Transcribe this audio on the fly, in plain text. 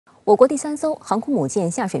我国第3艘航空母舰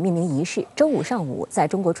下水命名仪式周五上午在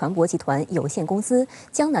中国船舶集团有限公司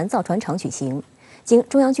江南造船厂举行。经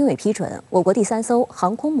中央军委批准，我国第3艘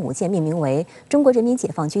航空母舰命名为中国人民解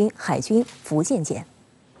放军海军福建舰。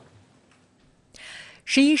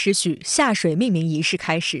11时许，下水命名仪式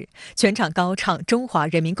开始，全场高唱中华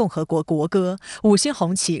人民共和国国歌，5星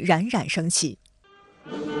红旗冉冉升起。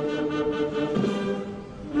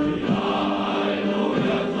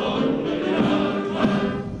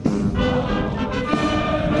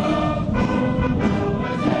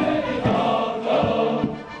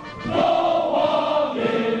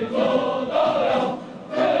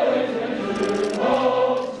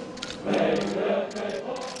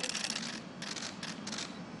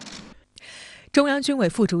中央军委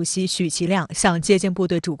副主席许其亮向接见部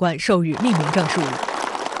队主官授予命名证书。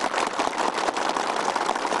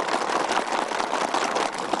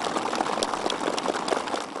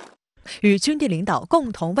与军地领导共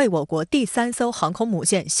同为我国第3艘航空母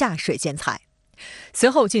舰下水剪彩。随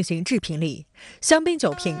后进行致评礼，香槟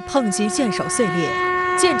酒瓶碰击舰首碎裂，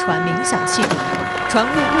舰船鸣响汽笛，船坞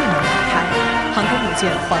雾门打开，航空母舰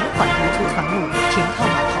缓缓移出船坞，停靠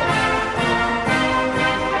码头。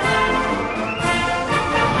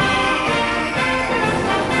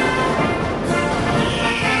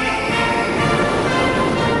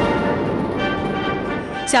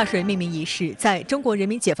下水命名仪式在中国人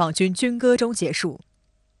民解放军军歌中结束。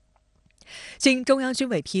经中央军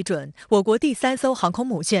委批准，我国第3艘航空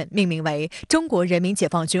母舰命名为中国人民解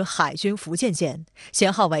放军海军福建舰，舷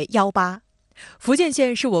号为18。福建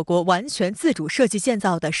舰是我国完全自主设计建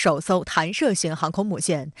造的首艘弹射型航空母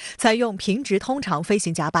舰，采用平直通常飞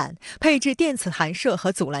行甲板，配置电磁弹射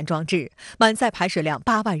和阻拦装置，满载排水量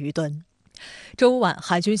8万余吨。周五晚，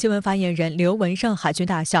海军新闻发言人刘文胜海军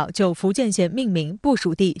大校就福建舰命名、部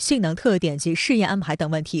署地、性能特点及试验安排等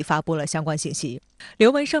问题发布了相关信息。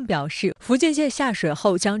刘文胜表示，福建舰下水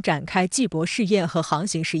后将展开技泊试验和航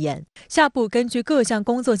行试验，下步根据各项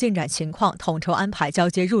工作进展情况统筹安排交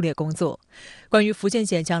接入列工作。关于福建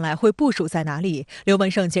舰将来会部署在哪里，刘文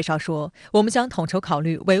胜介绍说，我们将统筹考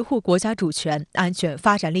虑维护国家主权、安全、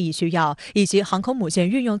发展利益需要，以及航空母舰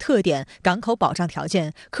运用特点、港口保障条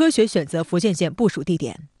件，科学选择福建舰部署地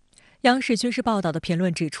点。央视军事报道的评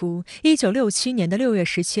论指出，1967年的6月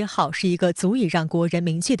17号是一个足以让国人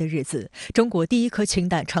铭记的日子，中国第1颗氢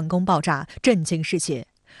弹成功爆炸，震惊世界。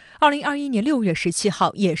2021年6月17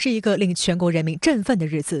号也是一个令全国人民振奋的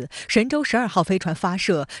日子，神舟12号飞船发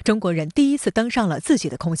射，中国人第1次登上了自己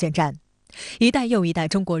的空间站。一代又一代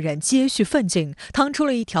中国人接续奋进，趟出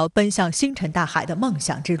了一条奔向星辰大海的梦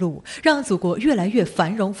想之路，让祖国越来越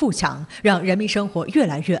繁荣富强，让人民生活越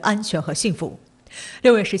来越安全和幸福。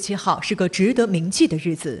6月17号是个值得铭记的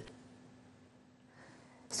日子。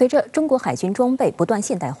随着中国海军装备不断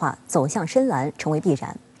现代化，走向深蓝成为必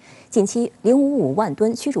然。近期055万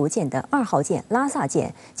吨驱逐舰的2号舰拉萨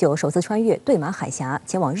舰就首次穿越对马海峡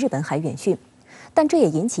前往日本海远训，但这也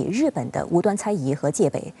引起日本的无端猜疑和戒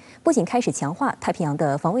备，不仅开始强化太平洋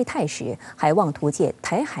的防卫态势，还妄图借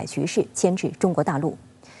台海局势牵制中国大陆。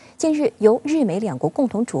近日，由日美2国共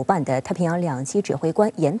同主办的太平洋2栖指挥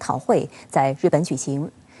官研讨会在日本举行。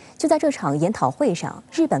就在这场研讨会上，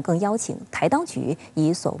日本更邀请台当局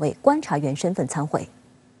以所谓观察员身份参会。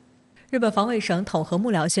日本防卫省统合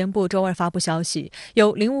幕僚监部周二发布消息，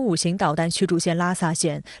由055型导弹驱逐舰拉萨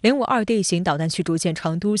舰、052D 型导弹驱逐舰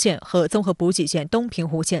成都舰和综合补给舰东平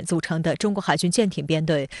湖舰组成的中国海军舰艇编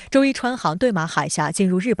队，周一穿航对马海峡进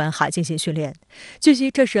入日本海进行训练。据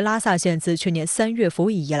悉，这是拉萨舰自去年3月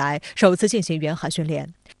服役以来首次进行远海训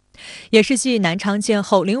练，也是继南昌舰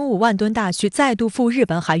后055万吨大驱再度赴日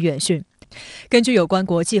本海远训。根据有关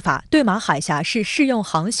国际法，对马海峡是适用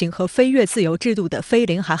航行和飞越自由制度的非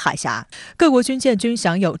领海海峡，各国军舰均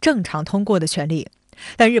享有正常通过的权利。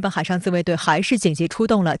但日本海上自卫队还是紧急出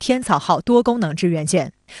动了天草号多功能支援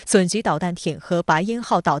舰、隼级导弹艇和白鹰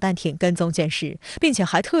号导弹艇跟踪监视，并且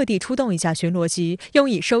还特地出动一架巡逻机，用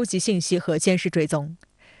以收集信息和监视追踪。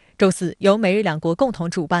周四，由美日2国共同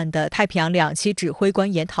主办的太平洋2栖指挥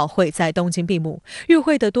官研讨会在东京闭幕。与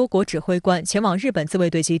会的多国指挥官前往日本自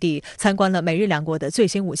卫队基地参观了美日2国的最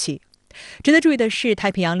新武器。值得注意的是，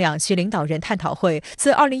太平洋2栖领导人探讨会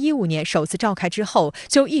自2015年首次召开之后，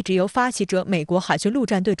就一直由发起者美国海军陆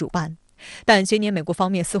战队主办。但今年美国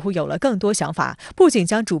方面似乎有了更多想法，不仅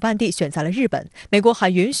将主办地选在了日本，美国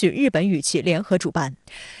还允许日本与其联合主办。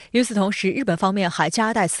与此同时，日本方面还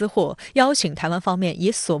夹带私货，邀请台湾方面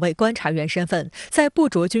以所谓观察员身份，在不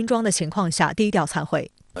着军装的情况下低调参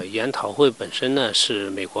会。研讨会本身呢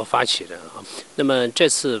是美国发起的啊，那么这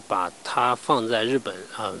次把它放在日本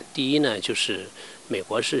啊，第一呢就是美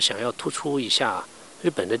国是想要突出一下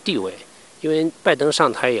日本的地位，因为拜登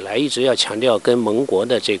上台以来一直要强调跟盟国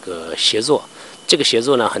的这个协作，这个协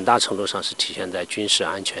作呢，很大程度上是体现在军事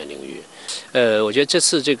安全领域。我觉得这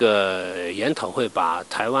次这个研讨会把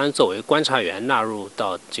台湾作为观察员纳入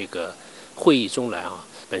到这个会议中来啊，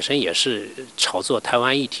本身也是炒作台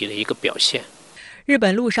湾议题的一个表现。日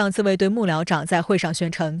本陆上自卫队幕僚长在会上宣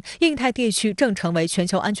称，印太地区正成为全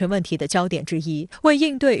球安全问题的焦点之一。为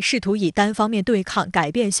应对试图以单方面对抗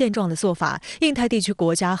改变现状的做法，印太地区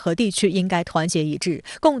国家和地区应该团结一致，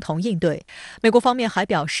共同应对。美国方面还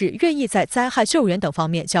表示，愿意在灾害救援等方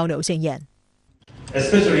面交流经验。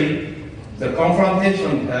Especially, the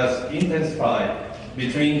confrontation has intensified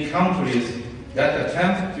between countries that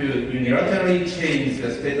attempt to unilaterally change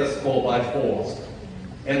the status quo by force,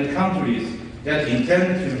 and countries that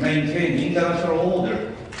intend to maintain international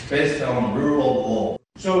order based on rule of law.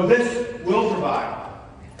 So this will provide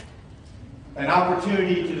an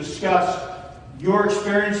opportunity to discuss your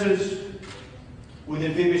experiences with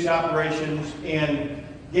amphibious operations and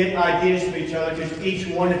get ideas from each other, because each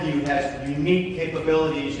one of you has unique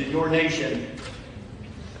capabilities in your nation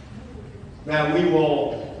that we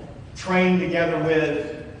will train together with,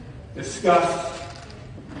 discuss,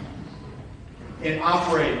 and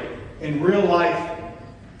operate in real life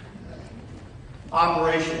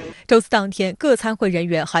operation. 周四当天，各参会人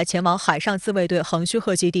员还前往海上自卫队横须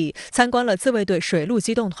贺基地参观了自卫队水陆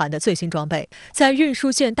机动团的最新装备，在运输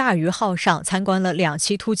舰大鱼号上参观了2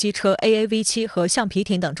栖突击车 AAV7 和橡皮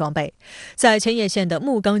艇等装备，在千叶县的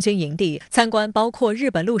木更津营地参观包括日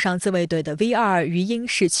本陆上自卫队的 V2 鱼鹰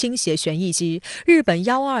式倾斜旋翼机、日本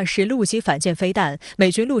1-2式陆基反舰飞弹、美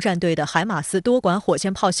军陆战队的海马斯多管火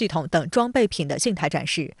箭炮系统等装备品的静态展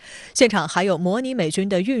示。现场还有模拟美军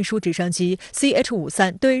的运输直升机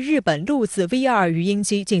CH-53对日本陆自 V2 鱼鹰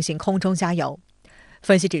机进行空中加油。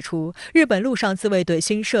分析指出，日本陆上自卫队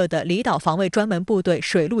新设的离岛防卫专门部队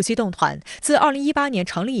水陆机动团自2018年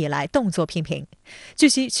成立以来动作频频。据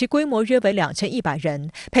悉，其规模约为2100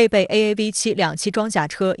人，配备 AAV7 2栖装甲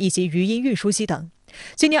车以及鱼鹰运输机等。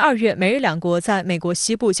今年2月，美日两国在美国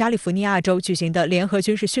西部加利福尼亚州举行的联合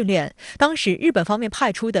军事训练，当时日本方面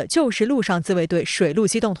派出的就是陆上自卫队水陆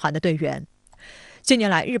机动团的队员。近年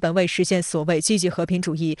来，日本为实现所谓积极和平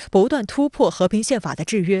主义，不断突破和平宪法的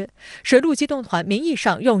制约。水陆机动团名义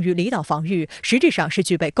上用于离岛防御，实质上是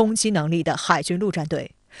具备攻击能力的海军陆战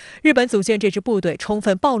队。日本组建这支部队，充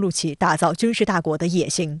分暴露其打造军事大国的野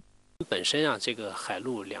心。本身啊，这个海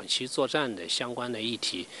陆两栖作战的相关的议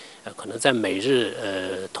题，可能在美日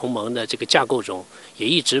同盟的这个架构中，也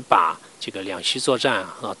一直把这个两栖作战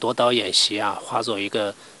啊、夺岛演习啊，化作一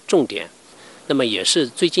个重点。那么也是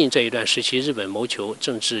最近这一段时期日本谋求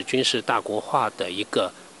政治军事大国化的一个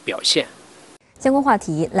表现。相关话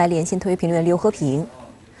题来连线特约评论员刘和平。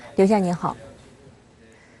刘先生您好。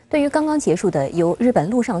对于刚刚结束的由日本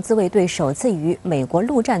陆上自卫队首次与美国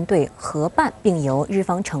陆战队合办并由日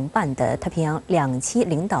方承办的太平洋两栖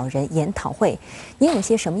领导人研讨会，您有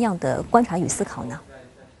些什么样的观察与思考呢？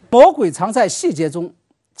魔鬼藏在细节中，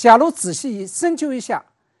假如仔细深究一下，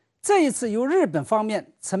这一次由日本方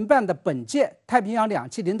面承办的本届太平洋两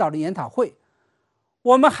栖领导人研讨会，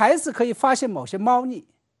我们还是可以发现某些猫腻。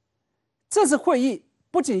这次会议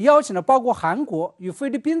不仅邀请了包括韩国与菲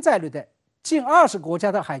律宾在内的近20个国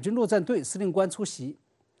家的海军陆战队司令官出席，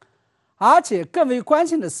而且更为关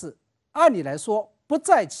键的是，按理来说不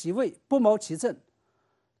在其位不谋其政，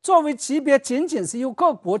作为级别仅仅是由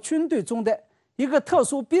各国军队中的一个特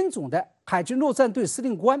殊兵种的海军陆战队司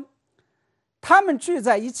令官，他们聚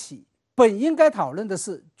在一起，本应该讨论的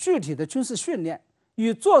是具体的军事训练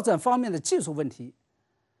与作战方面的技术问题。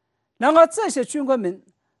然而，这些军官们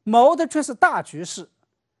谋的却是大局势，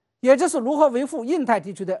也就是如何维护印太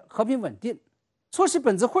地区的和平稳定。出席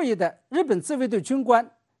本次会议的日本自卫队军官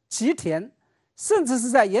吉田，甚至是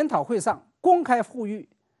在研讨会上公开呼吁，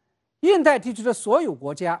印太地区的所有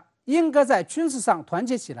国家应该在军事上团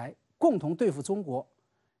结起来，共同对付中国。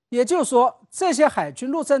也就是说，这些海军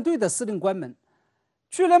陆战队的司令官们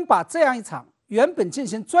居然把这样一场原本进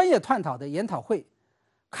行专业探讨的研讨会，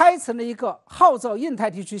开成了一个号召印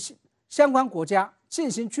太地区相关国家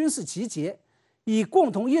进行军事集结，以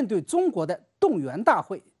共同应对中国的动员大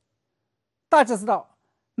会。大家知道，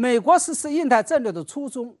美国实施印太战略的初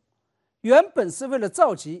衷，原本是为了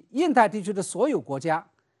召集印太地区的所有国家，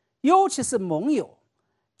尤其是盟友，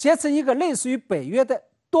结成一个类似于北约的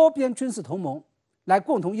多边军事同盟，来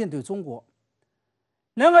共同应对中国。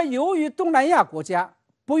然而，由于东南亚国家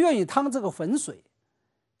不愿意趟这个浑水，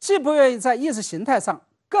既不愿意在意识形态上，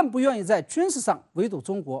更不愿意在军事上围堵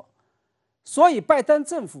中国，所以拜登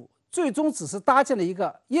政府最终只是搭建了一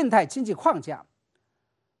个印太经济框架。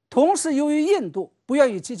同时，由于印度不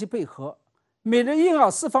愿意积极配合，美日印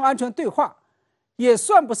澳四方安全对话也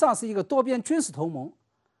算不上是一个多边军事同盟，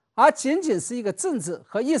而仅仅是一个政治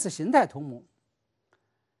和意识形态同盟。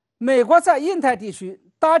美国在印太地区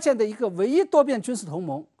搭建的一个唯一多边军事同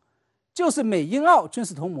盟，就是美英澳军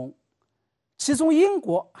事同盟，其中英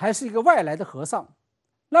国还是一个外来的和尚。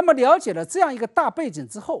那么了解了这样一个大背景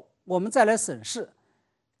之后，我们再来审视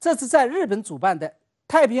这次在日本主办的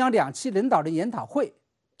太平洋两栖领导人研讨会，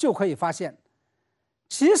就可以发现，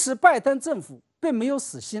其实拜登政府并没有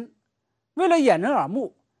死心，为了掩人耳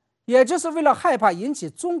目，也就是为了害怕引起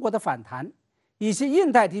中国的反弹以及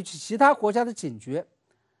印太地区其他国家的警觉，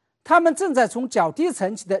他们正在从较低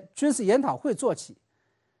层级的军事研讨会做起，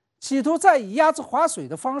企图在以鸭子划水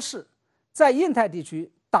的方式，在印太地区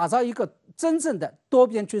打造一个真正的多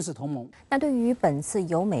边军事同盟。那对于本次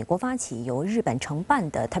由美国发起、由日本承办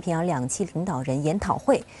的太平洋两栖领导人研讨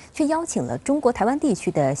会，却邀请了中国台湾地区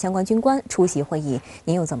的相关军官出席会议，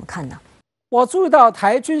您又怎么看呢？我注意到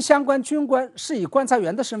台军相关军官是以观察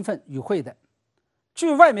员的身份与会的。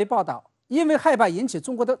据外媒报道，因为害怕引起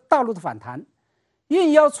中国大陆的反弹，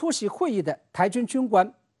应邀出席会议的台军军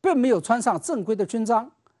官并没有穿上正规的军装，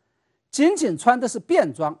仅仅穿的是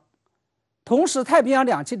便装。同时，太平洋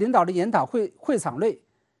两栖领导人研讨会会场内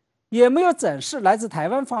也没有展示来自台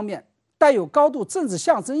湾方面带有高度政治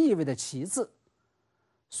象征意味的旗帜，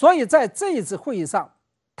所以在这一次会议上，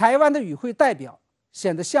台湾的与会代表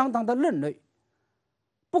显得相当的另类。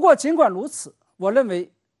不过尽管如此，我认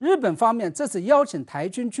为日本方面这次邀请台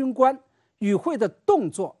军军官与会的动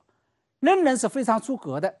作仍然是非常出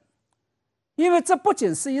格的，因为这不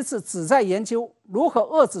仅是一次旨在研究如何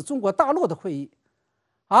遏制中国大陆的会议，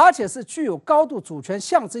而且是具有高度主权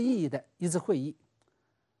象征意义的一次会议。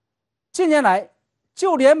近年来，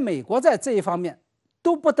就连美国在这一方面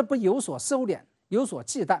都不得不有所收敛，有所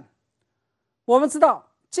忌惮。我们知道，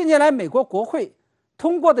近年来美国国会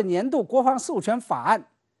通过的年度国防授权法案，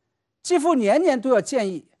几乎年年都要建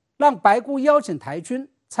议让白宫邀请台军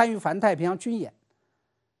参与环太平洋军演，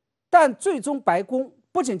但最终白宫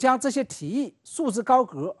不仅将这些提议束之高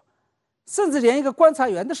阁，甚至连一个观察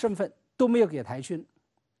员的身份都没有给台军。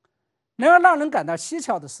然而让人感到蹊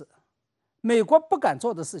跷的是，美国不敢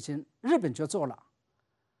做的事情，日本就做了，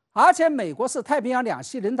而且美国是太平洋两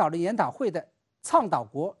栖领导人研讨会的倡导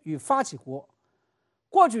国与发起国。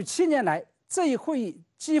过去7年来，这一会议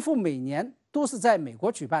几乎每年都是在美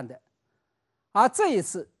国举办的，而这一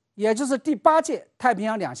次，也就是第8届太平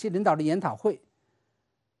洋两栖领导人研讨会，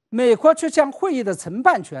美国却将会议的承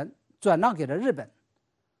办权转让给了日本，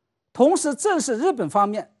同时正是日本方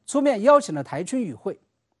面出面邀请了台军与会。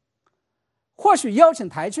或许邀请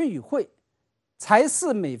台军与会才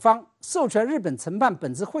是美方授权日本承办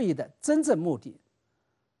本次会议的真正目的。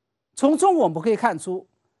从中我们可以看出，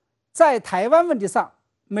在台湾问题上，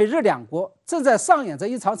美日两国正在上演着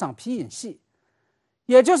一场皮影戏，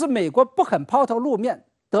也就是美国不肯抛头露面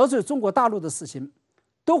得罪中国大陆的事情，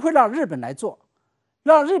都会让日本来做，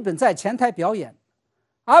让日本在前台表演，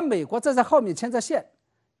而美国则在后面牵着线，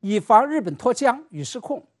以防日本脱缰与失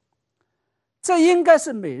控。这应该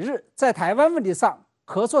是美日在台湾问题上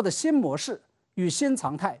合作的新模式与新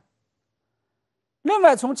常态。另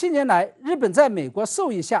外，从近年来日本在美国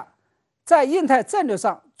授意下，在印太战略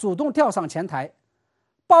上主动跳上前台，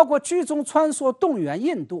包括居中穿梭动员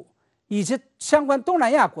印度以及相关东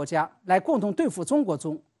南亚国家来共同对付中国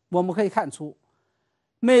中，我们可以看出，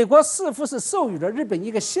美国似乎是授予了日本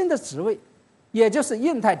一个新的职位，也就是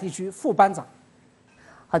印太地区副班长。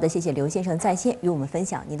好的，谢谢刘先生在线与我们分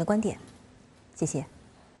享您的观点，谢谢。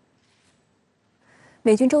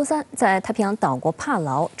美军周3在太平洋岛国帕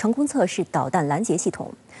劳成功测试导弹拦截系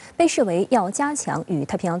统，被视为要加强与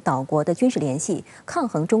太平洋岛国的军事联系，抗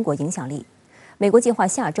衡中国影响力。美国计划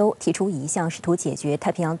下周提出一项试图解决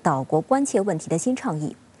太平洋岛国关切问题的新倡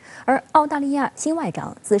议，而澳大利亚新外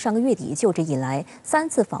长自上个月底就职以来3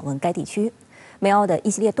次访问该地区。美澳的一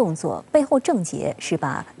系列动作背后症结是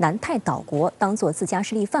把南太岛国当作自家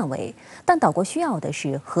势力范围，但岛国需要的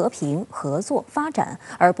是和平、合作、发展，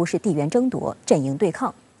而不是地缘争夺、阵营对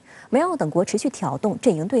抗。美澳等国持续挑动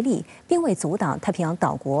阵营对立，并未阻挡太平洋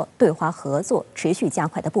岛国对华合作持续加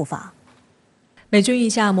快的步伐。美军一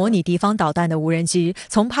架模拟敌方导弹的无人机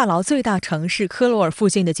从帕劳最大城市科罗尔附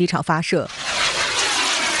近的机场发射。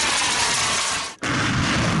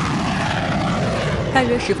大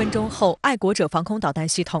约10分钟后，爱国者防空导弹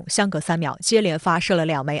系统相隔3秒接连发射了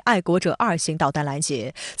2枚爱国者2型导弹拦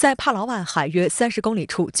截，在帕劳湾海约30公里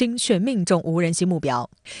处精确命中无人机目标。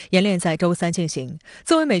演练在周3进行，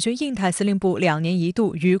作为美军印太司令部2年1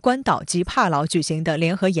度于关岛及帕劳举行的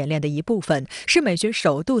联合演练的一部分，是美军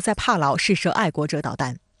首度在帕劳试射爱国者导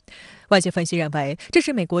弹。外界分析认为，这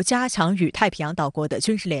是美国加强与太平洋岛国的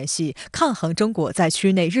军事联系，抗衡中国在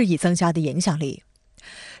区内日益增加的影响力。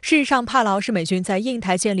事实上，帕劳是美军在印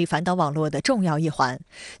太建立反导网络的重要一环。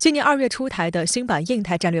今年2月出台的新版印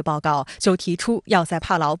太战略报告就提出要在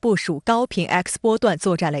帕劳部署高频 X 波段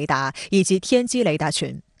作战雷达以及天基雷达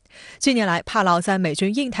群。近年来，帕劳在美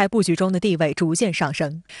军印太布局中的地位逐渐上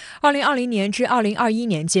升。2020年至2021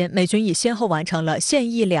年间，美军已先后完成了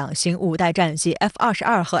现役2型5代战机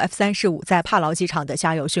F-22和 F-35在帕劳机场的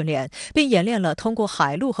加油训练，并演练了通过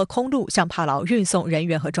海陆和空路向帕劳运送人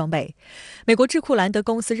员和装备。美国智库兰德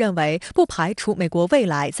公司认为，不排除美国未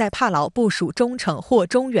来在帕劳部署中程或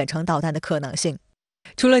中远程导弹的可能性。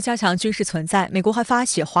除了加强军事存在，美国还发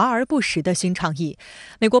起华而不实的新倡议。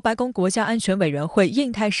美国白宫国家安全委员会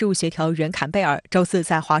印太事务协调员坎贝尔周四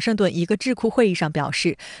在华盛顿一个智库会议上表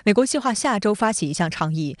示，美国计划下周发起一项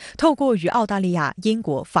倡议，透过与澳大利亚、英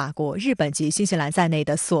国、法国、日本及新西兰在内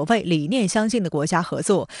的所谓理念相近的国家合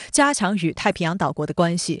作，加强与太平洋岛国的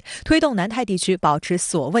关系，推动南太地区保持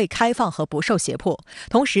所谓开放和不受胁迫，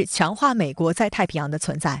同时强化美国在太平洋的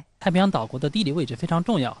存在。太平洋岛国的地理位置非常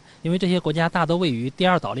重要，因为这些国家大都位于第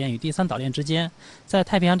2岛链与第3岛链之间。在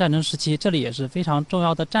太平洋战争时期，这里也是非常重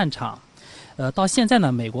要的战场。到现在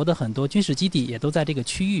呢，美国的很多军事基地也都在这个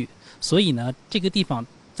区域，所以呢，这个地方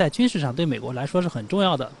在军事上对美国来说是很重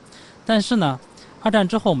要的。但是呢，2战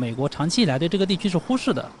之后，美国长期以来对这个地区是忽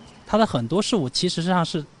视的，它的很多事务其实上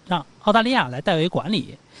是让澳大利亚来代为管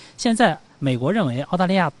理。现在美国认为澳大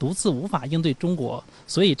利亚独自无法应对中国，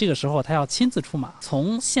所以这个时候他要亲自出马。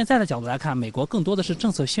从现在的角度来看，美国更多的是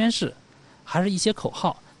政策宣示，还是一些口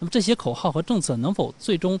号。那么这些口号和政策能否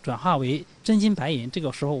最终转化为真金白银，这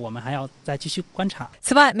个时候我们还要再继续观察。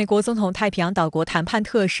此外，美国总统太平洋岛国谈判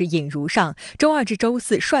特使尹如上周2至周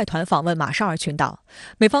4率团访问马绍尔群岛。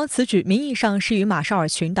美方此举名义上是与马绍尔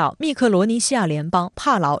群岛、密克罗尼西亚联邦、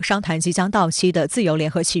帕劳商谈即将到期的自由联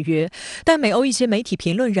合契约，但美欧一些媒体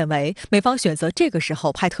评论认为，美方选择这个时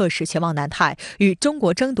候派特使前往南太，与中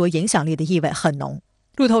国争夺影响力的意味很浓。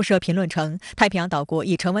路透社评论称，太平洋岛国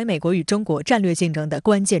已成为美国与中国战略竞争的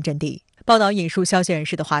关键阵地。报道引述消息人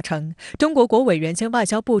士的话称，中国国委员兼外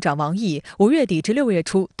交部长王毅5月底至6月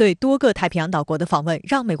初对多个太平洋岛国的访问，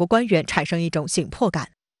让美国官员产生一种紧迫感。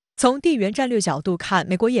从地缘战略角度看，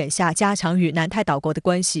美国眼下加强与南太岛国的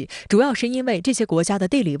关系，主要是因为这些国家的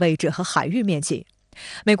地理位置和海域面积。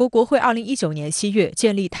美国国会2019年7月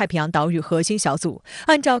建立太平洋岛屿核心小组，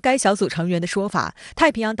按照该小组成员的说法，太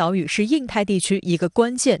平洋岛屿是印太地区一个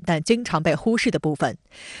关键但经常被忽视的部分。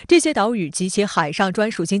这些岛屿及其海上专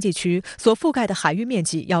属经济区所覆盖的海域面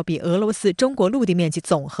积要比俄罗斯、中国陆地面积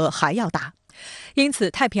总和还要大。因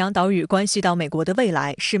此，太平洋岛屿关系到美国的未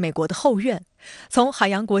来，是美国的后院。从海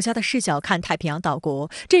洋国家的视角看太平洋岛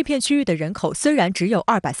国，这片区域的人口虽然只有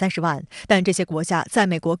230万，但这些国家在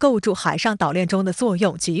美国构筑海上岛链中的作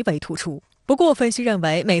用极为突出。不过，分析认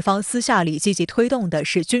为，美方私下里积极推动的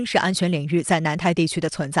是军事安全领域在南太地区的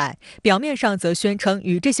存在，表面上则宣称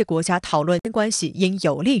与这些国家讨论关系应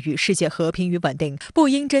有利于世界和平与稳定，不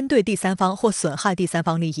应针对第三方或损害第三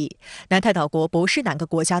方利益。南太岛国不是哪个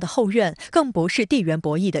国家的后院，更不是地缘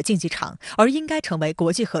博弈的竞技场，而应该成为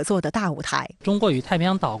国际合作的大舞台。中国与太平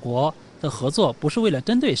洋岛国的合作不是为了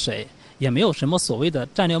针对谁，也没有什么所谓的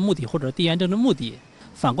战略目的或者地缘政治目的。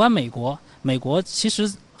反观美国，美国其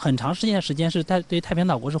实很长时间是对太平洋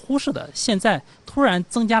岛国是忽视的，现在突然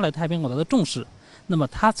增加了太平洋岛国的重视，那么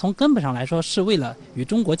它从根本上来说是为了与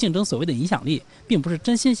中国竞争所谓的影响力，并不是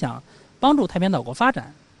真心想帮助太平洋岛国发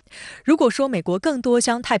展。如果说美国更多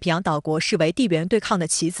将太平洋岛国视为地缘对抗的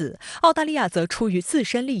棋子，澳大利亚则出于自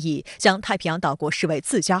身利益，将太平洋岛国视为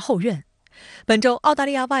自家后院。本周，澳大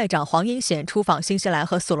利亚外长黄英贤出访新西兰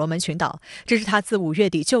和所罗门群岛，这是他自5月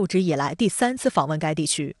底就职以来第3次访问该地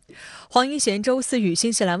区。黄英贤周4与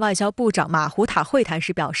新西兰外交部长马胡塔会谈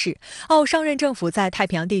时表示，澳上任政府在太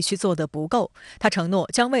平洋地区做得不够，他承诺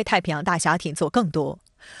将为太平洋大峡艇做更多。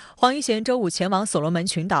黄英贤周5前往所罗门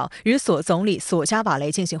群岛，与所总理索加瓦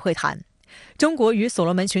雷进行会谈。中国与所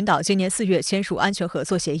罗门群岛今年4月签署安全合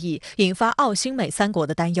作协议，引发澳新美3国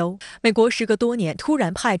的担忧。美国时隔多年突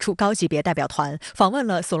然派出高级别代表团访问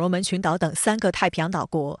了所罗门群岛等3个太平洋岛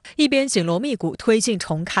国，一边紧锣密鼓推进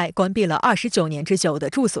重开关闭了29年之久的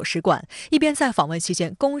驻所使馆，一边在访问期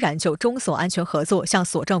间公然就中所安全合作向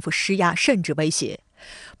所政府施压，甚至威胁。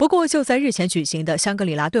不过，就在日前举行的香格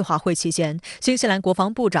里拉对话会期间，新西兰国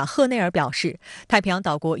防部长赫内尔表示，太平洋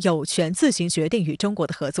岛国有权自行决定与中国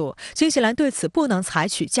的合作，新西兰对此不能采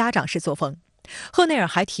取家长式作风。赫内尔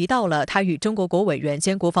还提到了他与中国国委员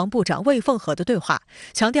兼国防部长魏凤和的对话，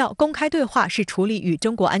强调公开对话是处理与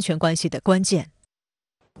中国安全关系的关键。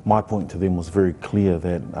My point to them was very clear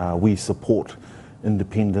that we support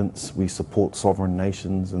independence, we support sovereign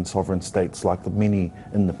nations and sovereign states like the many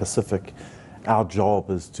in the Pacific. Our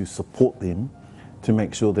job is to support them to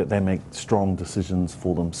make sure that they make strong decisions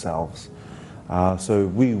for themselves. So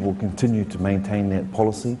we will continue to maintain that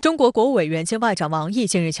policy. 中国国务委员兼外长王毅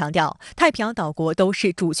近日强调，太平洋岛国都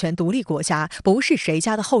是主权独立国家，不是谁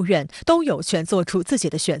家的后院，都有权做出自己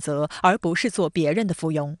的选择，而不是做别人的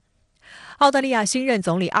附庸。澳大利亚新任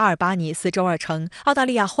总理阿尔巴尼斯周二称，澳大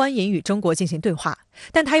利亚欢迎与中国进行对话，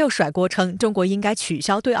但他又甩锅称，中国应该取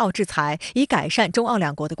消对澳制裁，以改善中澳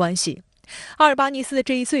两国的关系。阿尔巴尼斯的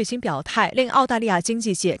这一最新表态令澳大利亚经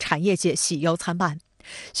济界、产业界喜忧参半。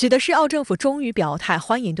喜的是澳政府终于表态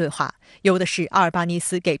欢迎对话，忧的是阿尔巴尼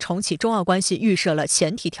斯给重启中澳关系预设了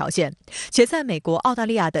前提条件，且在美国、澳大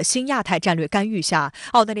利亚的新亚太战略干预下，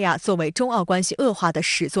澳大利亚作为中澳关系恶化的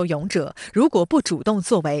始作俑者，如果不主动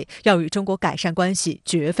作为，要与中国改善关系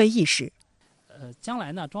绝非易事。将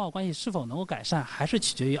来呢，中澳关系是否能够改善，还是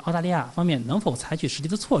取决于澳大利亚方面能否采取实际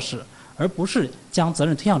的措施，而不是将责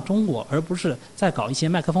任推向中国，而不是再搞一些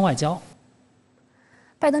麦克风外交。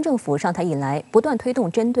拜登政府上台以来，不断推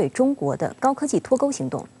动针对中国的高科技脱钩行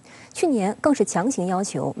动。去年更是强行要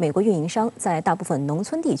求美国运营商在大部分农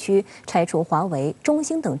村地区拆除华为、中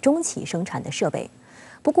兴等中企生产的设备。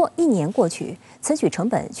不过1年过去，此举成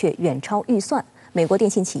本却远超预算，美国电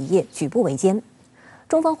信企业举步维艰。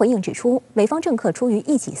中方回应指出，美方政客出于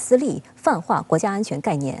一己私利，泛化国家安全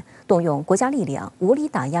概念，动用国家力量无理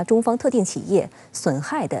打压中方特定企业，损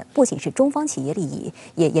害的不仅是中方企业利益，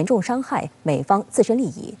也严重伤害美方自身利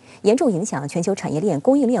益，严重影响全球产业链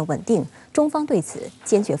供应链稳定。中方对此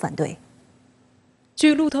坚决反对。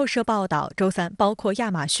据路透社报道，周三，包括亚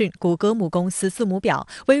马逊、谷歌母公司字母表、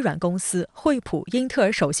微软公司、惠普、英特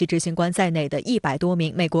尔首席执行官在内的100多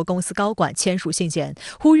名美国公司高管签署信件，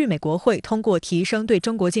呼吁美国会通过提升对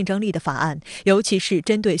中国竞争力的法案，尤其是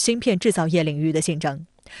针对芯片制造业领域的竞争。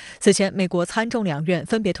此前，美国参众两院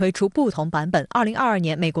分别推出不同版本2022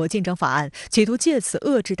年美国竞争法案，企图借此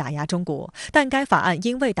遏制打压中国，但该法案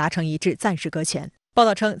因未达成一致，暂时搁浅。报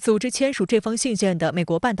道称，组织签署这封信件的美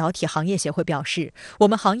国半导体行业协会表示，我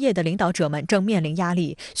们行业的领导者们正面临压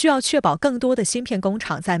力，需要确保更多的芯片工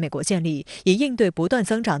厂在美国建立，以应对不断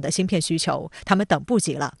增长的芯片需求，他们等不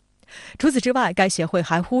及了。除此之外，该协会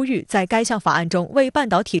还呼吁在该项法案中为半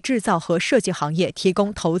导体制造和设计行业提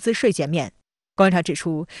供投资税减免。观察指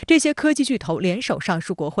出，这些科技巨头联手上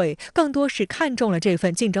述国会，更多是看中了这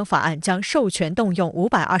份竞争法案将授权动用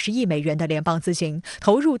520亿美元的联邦资金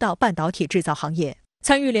投入到半导体制造行业。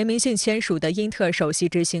参与联名信签署的英特尔首席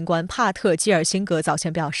执行官帕特·基尔辛格早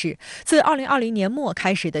前表示，自2020年末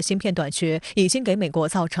开始的芯片短缺已经给美国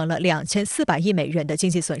造成了2400亿美元的经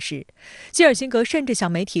济损失。基尔辛格甚至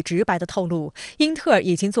向媒体直白地透露，英特尔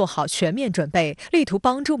已经做好全面准备，力图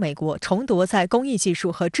帮助美国重夺在工艺技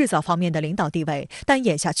术和制造方面的领导地位，但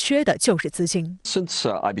眼下缺的就是资金。Since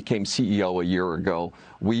I became CEO a year ago,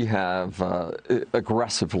 we have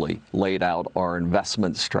aggressively laid out our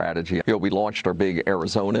investment strategy. We launched our big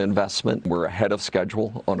Arizona investment. We're ahead of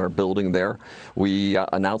schedule on our building there. We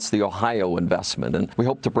announced the Ohio investment, and we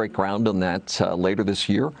hope to break ground on that later this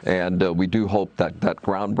year. And we do hope that that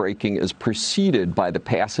groundbreaking is preceded by the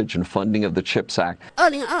passage and funding of the CHIPS Act.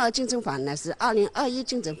 2022竞争法呢是2021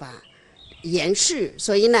竞争法延续，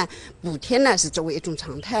所以呢，补贴呢是作为一种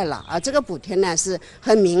常态了。而这个补贴呢是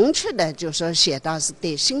很明确的，就是说写到是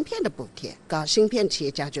对芯片的补贴，搞芯片企业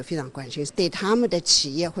家就非常关心，对他们的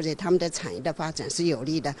企业或者他们的产业的发展是有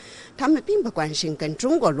利的。他们并不关心跟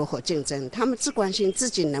中国如何竞争，他们只关心自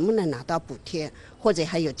己能不能拿到补贴，或者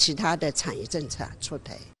还有其他的产业政策出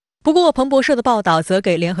台。不过，彭博社的报道则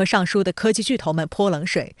给联合上书的科技巨头们泼冷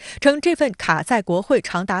水，称这份卡在国会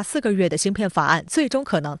长达4个月的芯片法案最终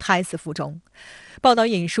可能胎死腹中。报道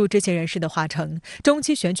引述知情人士的话称，中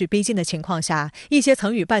期选举逼近的情况下，一些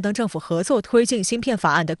曾与拜登政府合作推进芯片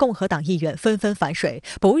法案的共和党议员纷纷反水，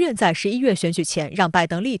不愿在11月选举前让拜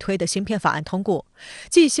登力推的芯片法案通过，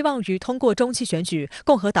寄希望于通过中期选举，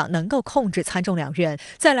共和党能够控制参众两院，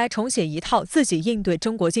再来重写一套自己应对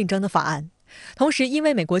中国竞争的法案。同时，因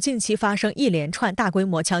为美国近期发生一连串大规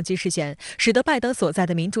模枪击事件，使得拜登所在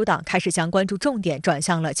的民主党开始将关注重点转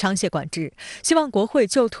向了枪械管制，希望国会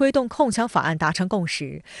就推动控枪法案达成共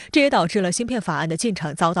识。这也导致了芯片法案的进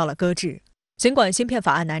程遭到了搁置。尽管芯片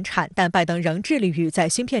法案难产，但拜登仍致力于在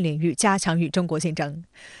芯片领域加强与中国竞争。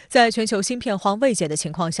在全球芯片荒未解的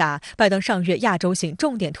情况下，拜登上月亚洲行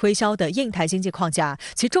重点推销的印太经济框架，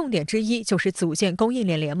其重点之一就是组建供应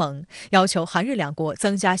链联盟，要求韩日两国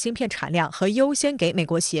增加芯片产量和优先给美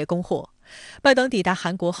国企业供货。拜登抵达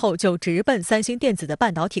韩国后，就直奔三星电子的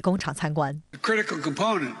半导体工厂参观。Critical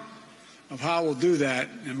component of how we'll do that,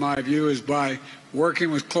 in my view, is by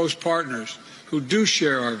working with close partners who do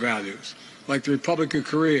share our values, like the Republic of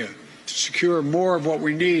Korea, secure more of what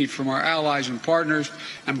we need from our allies and partners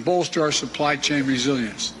and bolster our supply chain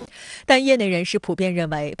resilience. 但业内人士普遍认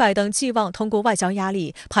为，拜登寄望通过外交压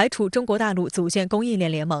力排除中国大陆组建供应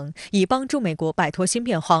链联盟，以帮助美国摆脱芯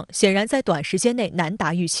片荒，显然在短时间内难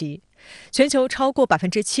达预期。全球超过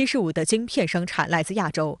75%的晶片生产来自亚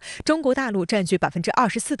洲，中国大陆占据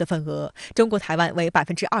24%的份额，中国台湾为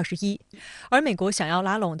21%，而美国想要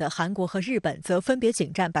拉拢的韩国和日本则分别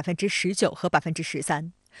仅占19%和13%。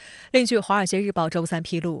另据《华尔街日报》周三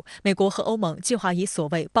披露，美国和欧盟计划以所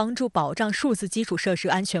谓帮助保障数字基础设施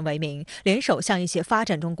安全为名，联手向一些发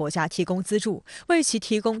展中国家提供资助，为其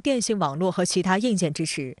提供电信网络和其他硬件支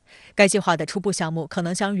持。该计划的初步项目可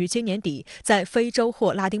能将于今年底在非洲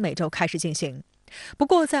或拉丁美洲开始进行。不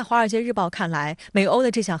过，在《华尔街日报》看来，美欧的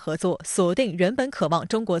这项合作锁定原本渴望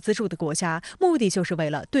中国资助的国家，目的就是为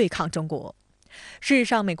了对抗中国。事实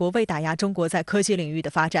上，美国为打压中国在科技领域的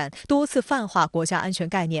发展，多次泛化国家安全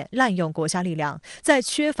概念，滥用国家力量，在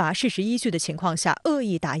缺乏事实依据的情况下，恶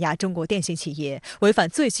意打压中国电信企业，违反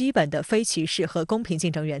最基本的非歧视和公平竞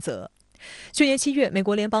争原则。去年7月，美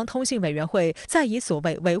国联邦通信委员会再以所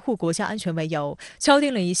谓维护国家安全为由，敲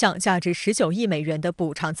定了一项价值19亿美元的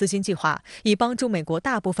补偿资金计划，以帮助美国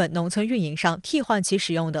大部分农村运营商替换其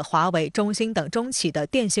使用的华为、中兴等中企的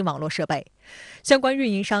电信网络设备。相关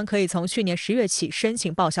运营商可以从去年10月起申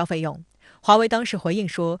请报销费用。华为当时回应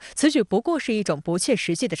说，此举不过是一种不切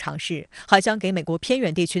实际的尝试，还将给美国偏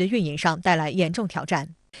远地区的运营商带来严重挑战。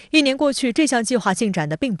1年过去，这项计划进展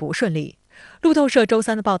得并不顺利。路透社周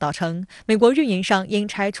三的报道称，美国运营商因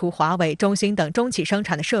拆除华为、中兴等中企生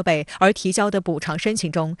产的设备而提交的补偿申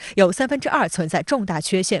请中，有2/3存在重大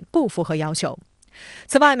缺陷，不符合要求。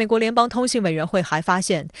此外，美国联邦通信委员会还发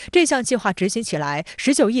现，这项计划执行起来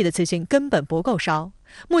，19亿的资金根本不够烧。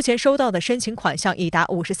目前收到的申请款项已达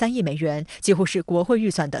53亿美元，几乎是国会预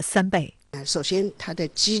算的3倍。首先，它的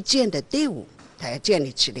基建的队伍它要建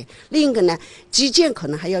立起来；另一个呢，基建可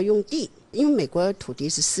能还要用地。因为美国土地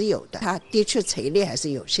是私有的，它的确财力还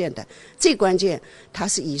是有限的。最关键，它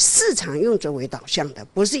是以市场运作为导向的，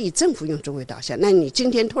不是以政府运作为导向。那你今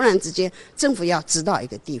天突然之间，政府要指导一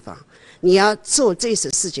个地方，你要做这些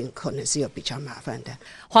事情，可能是有比较麻烦的。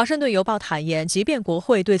华盛顿邮报坦言，即便国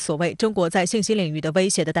会对所谓中国在信息领域的威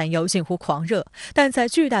胁的担忧近乎狂热，但在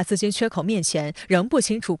巨大资金缺口面前，仍不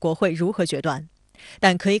清楚国会如何决断。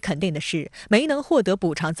但可以肯定的是，没能获得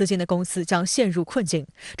补偿资金的公司将陷入困境，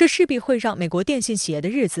这势必会让美国电信企业的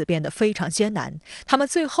日子变得非常艰难，他们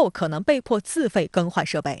最后可能被迫自费更换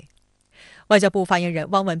设备。外交部发言人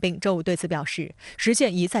汪文斌周五对此表示，实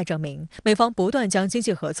践一再证明，美方不断将经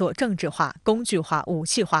济合作政治化、工具化、武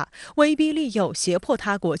器化，威逼利诱、胁迫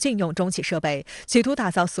他国禁用中企设备，企图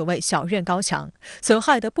打造所谓小院高墙，损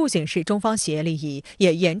害的不仅是中方企业利益，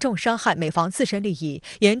也严重伤害美方自身利益，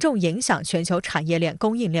严重影响全球产业链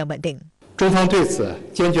供应链稳定。中方对此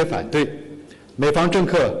坚决反对，美方政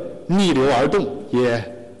客逆流而动，也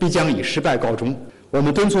必将以失败告终。我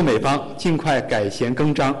们敦促美方尽快改弦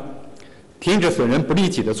更张，停止损人不利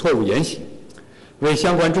己的错误言行，为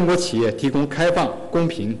相关中国企业提供开放、公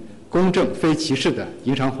平、公正、非歧视的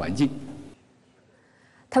营商环境。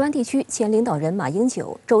台湾地区前领导人马英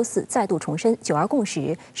九周四再度重申“9·2共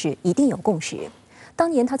识”是一定有共识。当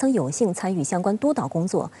年他曾有幸参与相关督导工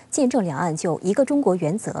作，见证两岸就一个中国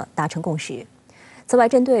原则达成共识。此外，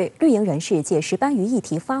针对绿营人士借石斑鱼议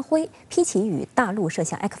题发挥，批其与大陆设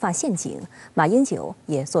下 ECFA 陷阱，马英九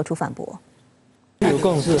也作出反驳。有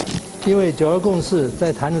共识，因为9·2共识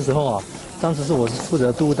在谈的时候啊，当时我是负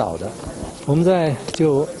责督导的。我们在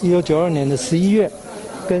1992年的11月，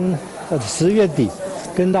跟10月底，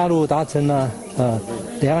跟大陆达成了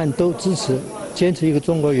两岸都支持坚持一个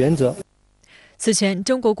中国原则。此前，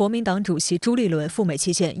中国国民党主席朱立伦赴美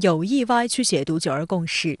期间有意歪曲解读9·2共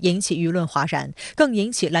识，引起舆论哗然，更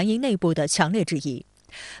引起蓝营内部的强烈质疑。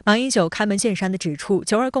马英九开门见山地指出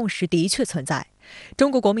，9·2共识的确存在，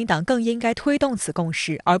中国国民党更应该推动此共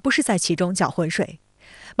识，而不是在其中搅浑水。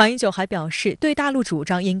马英九还表示，对大陆主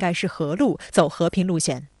张应该是和路，走和平路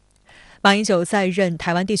线。马英九在任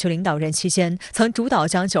台湾地区领导人期间，曾主导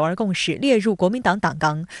将9·2共识列入国民党党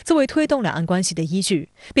纲，作为推动两岸关系的依据，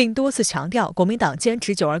并多次强调国民党坚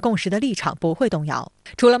持9·2共识的立场不会动摇。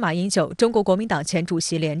除了马英九，中国国民党前主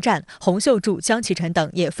席连战、洪秀柱、江启臣等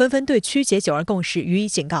也纷纷对曲解9·2共识予以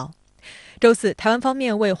警告。周四，台湾方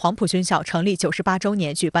面为黄埔军校成立98周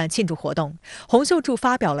年举办庆祝活动，洪秀柱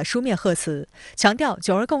发表了书面贺词，强调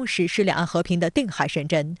9·2共识是两岸和平的定海神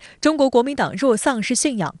针，中国国民党若丧失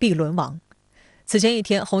信仰必沦亡。此前一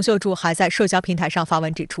天，洪秀柱还在社交平台上发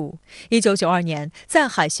文指出，1992年在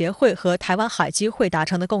海协会和台湾海基会达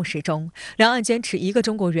成的共识中，两岸坚持一个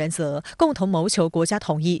中国原则，共同谋求国家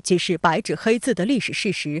统一，即是白纸黑字的历史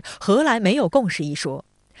事实，何来没有共识一说？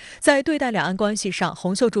在对待两岸关系上，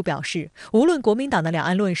洪秀柱表示，无论国民党的两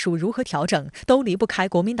岸论述如何调整，都离不开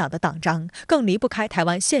国民党的党章，更离不开台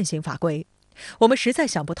湾现行法规。我们实在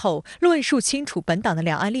想不透，论述清楚本党的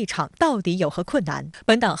两岸立场到底有何困难？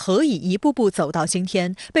本党何以一步步走到今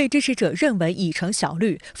天，被支持者认为已成小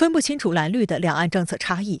绿，分不清楚蓝绿的两岸政策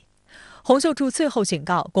差异？洪秀柱最后警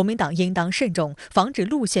告，国民党应当慎重，防止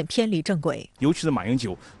路线偏离正轨。尤其是马英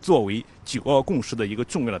九作为9·2共识的一个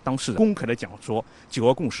重要的当事人，公开的讲说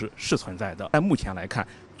9·2共识是存在的。但目前来看，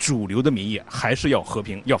主流的民意还是要和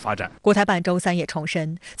平，要发展。国台办周3也重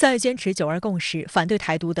申，在坚持9·2共识、反对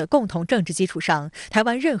台独的共同政治基础上，台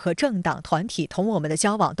湾任何政党团体同我们的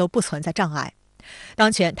交往都不存在障碍。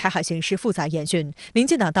当前台海形势复杂严峻，民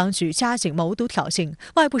进党当局加紧谋独挑衅，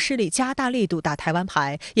外部势力加大力度打台湾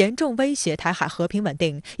牌，严重威胁台海和平稳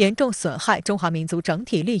定，严重损害中华民族整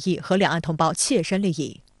体利益和两岸同胞切身利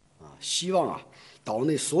益。希望岛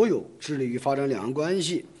内所有致力于发展两岸关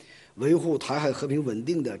系、维护台海和平稳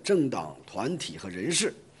定的政党、团体和人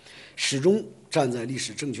士，始终站在历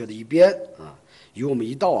史正确的一边与我们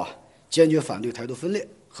一道坚决反对台独分裂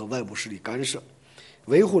和外部势力干涉，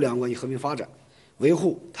维护两岸关系和平发展，维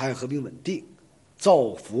护台海和平稳定，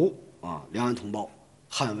造福两岸同胞，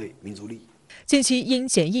捍卫民族利益。近期因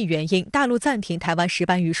检疫原因，大陆暂停台湾石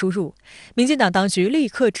斑鱼输入，民进党当局立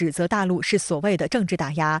刻指责大陆是所谓的政治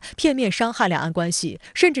打压，片面伤害两岸关系，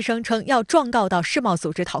甚至声称要状告到世贸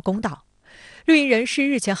组织讨公道。绿营人士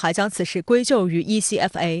日前还将此事归咎于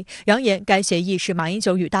ECFA， 扬言该协议是马英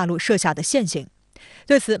九与大陆设下的陷阱。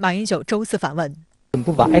对此，马英九周4反问：怎么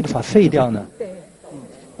不把 ECFA 废掉呢？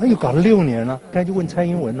那又搞了6年了，该就问蔡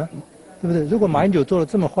英文了，对不对？如果马英九做了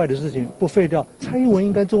这么坏的事情不废掉，蔡英文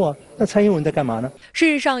应该做那蔡英文在干嘛呢？事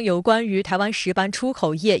实上，有关于台湾石斑出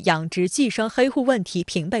口业养殖寄生黑户问题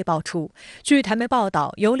频被爆出。据台媒报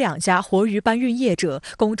道，有2家活鱼搬运业者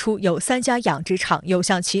供出有3家养殖场有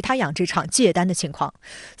向其他养殖场借单的情况。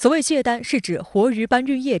所谓借单，是指活鱼搬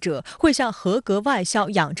运业者会向合格外销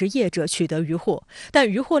养殖业者取得鱼货，但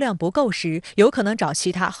鱼货量不够时，有可能找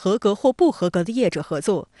其他合格或不合格的业者合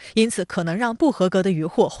作，因此可能让不合格的鱼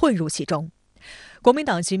货混入其中。国民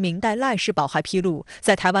党籍明代赖世宝还披露，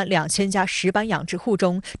在台湾2000家石斑养殖户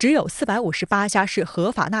中，只有458家是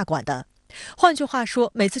合法纳管的。换句话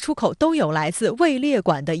说，每次出口都有来自未列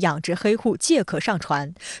管的养殖黑户借壳上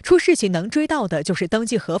船，出事情能追到的就是登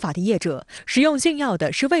记合法的业者，使用禁药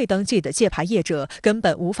的是未登记的借牌业者，根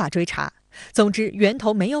本无法追查。总之，源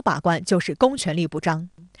头没有把关，就是公权力不彰。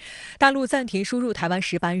大陆暂停输入台湾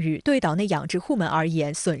石斑鱼，对岛内养殖户们而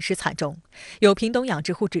言损失惨重。有屏东养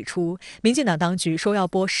殖户指出，民进党当局说要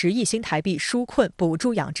拨10亿新台币纾困补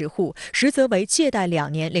助养殖户，实则为借贷2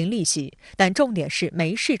年零利息，但重点是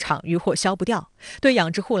没市场，渔获销不掉。对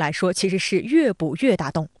养殖户来说，其实是越补越大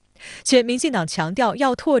洞。且民进党强调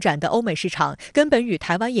要拓展的欧美市场根本与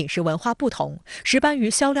台湾饮食文化不同，石斑鱼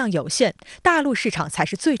销量有限，大陆市场才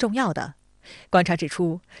是最重要的。观察指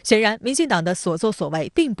出，显然民进党的所作所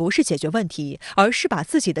为并不是解决问题，而是把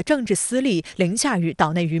自己的政治私利凌驾于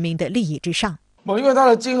岛内渔民的利益之上。因为它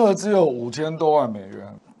的金额只有5000多万美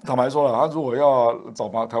元，坦白说了，他如果要找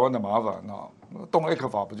台湾的麻烦动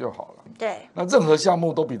ECFA 不就好了？对，那任何项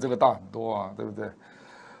目都比这个大很多对不对？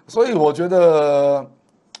所以我觉得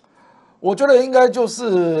应该就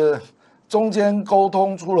是中间沟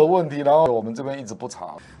通出了问题，然后我们这边一直不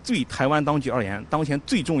查。对台湾当局而言，当前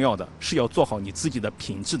最重要的是要做好你自己的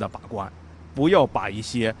品质的把关，不要把一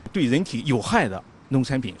些对人体有害的农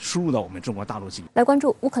产品输入到我们中国大陆境。来关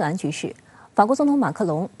注乌克兰局势，法国总统马克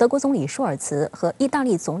龙、德国总理舒尔茨和意大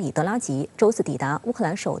利总理德拉吉周4抵达乌克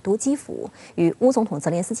兰首都基辅，与乌总统泽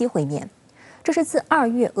连斯基会面。这是自2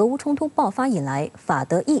月俄乌冲突爆发以来，法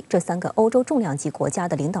德意这3个欧洲重量级国家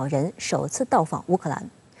的领导人首次到访乌克兰。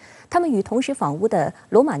他们与同时访乌的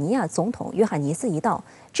罗马尼亚总统约翰尼斯一道，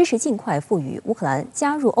支持尽快赋予乌克兰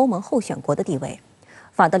加入欧盟候选国的地位。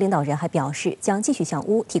法德领导人还表示，将继续向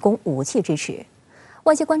乌提供武器支持。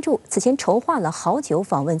外界关注此前筹划了好久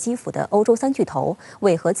访问基辅的欧洲3巨头，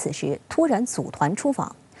为何此时突然组团出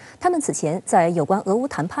访？他们此前在有关俄乌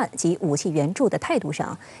谈判及武器援助的态度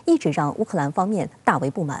上，一直让乌克兰方面大为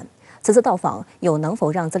不满。此次到访又能否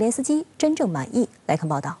让泽连斯基真正满意？来看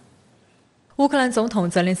报道。乌克兰总统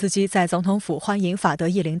泽连斯基在总统府欢迎法德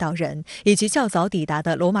意领导人以及较早抵达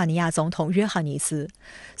的罗马尼亚总统约翰尼斯。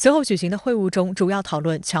随后举行的会晤中，主要讨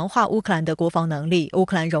论强化乌克兰的国防能力、乌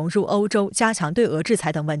克兰融入欧洲、加强对俄制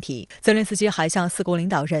裁等问题。泽连斯基还向四国领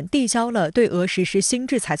导人递交了对俄实施新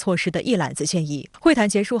制裁措施的一揽子建议。会谈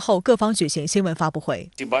结束后，各方举行新闻发布会。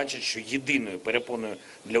Бачать, що єдиною перепоною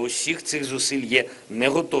для усіх цих зусиль є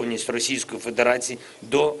неготовність Російської Федерації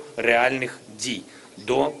до реальних дій,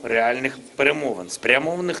 до реальних перемовин,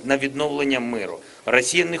 спрямованих на відновлення миру.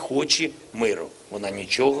 Росія не хоче миру, вона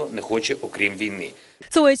нічого не хоче, окрім війни.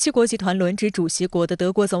 作为七国集团轮值主席国的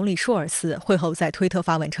德国总理舒尔茨会后在推特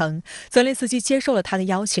发文称，泽连斯基接受了他的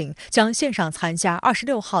邀请，将线上参加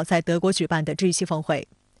26号在德国举办的 G7 峰会。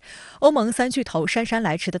欧盟三巨头姗姗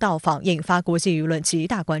来迟的到访引发国际舆论极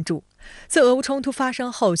大关注。自俄乌冲突发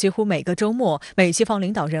生后，几乎每个周末，美西方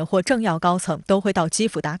领导人或政要高层都会到基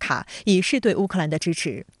辅打卡，以示对乌克兰的支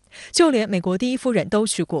持。就连美国第一夫人都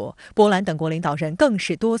去过，波兰等国领导人更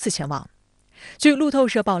是多次前往。据路透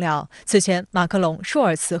社爆料，此前马克龙、舒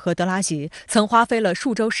尔茨和德拉吉曾花费了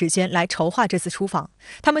数周时间来筹划这次出访，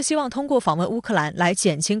他们希望通过访问乌克兰来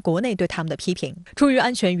减轻国内对他们的批评。出于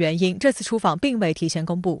安全原因，这次出访并未提前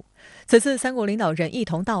公布。此次三国领导人一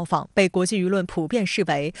同到访，被国际舆论普遍视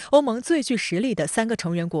为欧盟最具实力的3个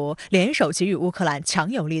成员国联手给予乌克兰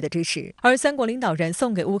强有力的支持。而三国领导人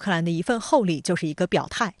送给乌克兰的一份厚礼就是一个表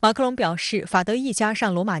态。马克龙表示，法德意加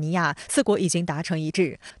上罗马尼亚4国已经达成一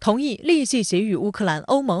致，同意立即给予乌克兰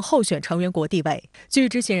欧盟候选成员国地位。据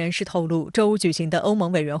知情人士透露，周五举行的欧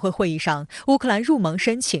盟委员会会议上，乌克兰入盟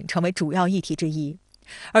申请成为主要议题之一。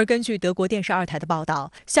而根据德国电视2台的报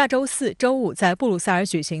道，下周4、周5在布鲁塞尔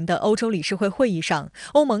举行的欧洲理事会会议上，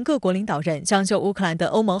欧盟各国领导人将就乌克兰的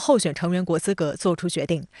欧盟候选成员国资格作出决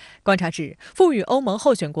定。观察指，赋予欧盟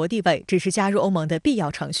候选国地位只是加入欧盟的必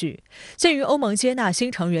要程序。鉴于欧盟接纳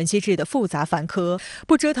新成员机制的复杂繁苛，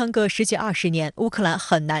不折腾个10几20年，乌克兰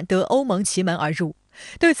很难得欧盟其门而入。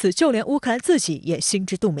对此，就连乌克兰自己也心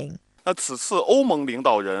知肚明。那此次欧盟领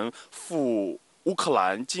导人赴乌克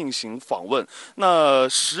兰进行访问，那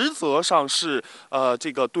实则上是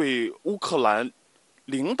这个对乌克兰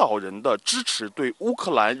领导人的支持，对乌克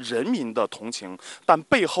兰人民的同情，但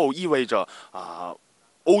背后意味着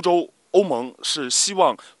欧盟是希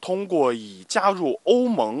望通过以加入欧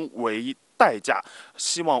盟为代价，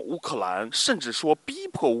希望乌克兰甚至说逼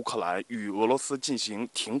迫乌克兰与俄罗斯进行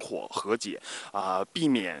停火和解，避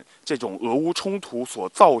免这种俄乌冲突所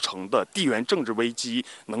造成的地缘政治危机、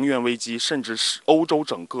能源危机，甚至是欧洲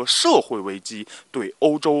整个社会危机对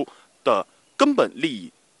欧洲的根本利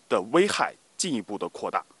益的危害进一步的扩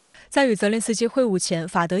大。在与泽连斯基会晤前，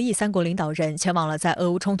法德意3国领导人前往了在俄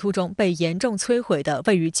乌冲突中被严重摧毁的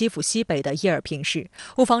位于基辅西北的耶尔平市。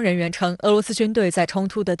乌方人员称，俄罗斯军队在冲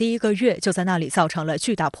突的第1个月就在那里造成了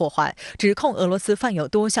巨大破坏，指控俄罗斯犯有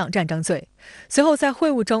多项战争罪。随后在会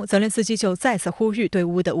晤中，泽连斯基就再次呼吁对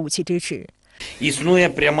乌的武器支持。Існує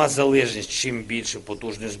пряма залежність. Чим більше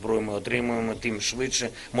потужної зброї ми отримуємо, тим швидше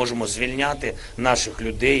можемо звільняти наших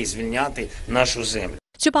людей, звільняти нашу землю.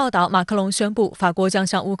 据报道，马克龙宣布，法国将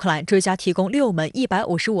向乌克兰追加提供6门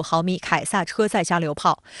155毫米凯撒车载加榴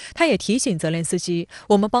炮。他也提醒泽连斯基，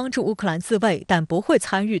我们帮助乌克兰自卫，但不会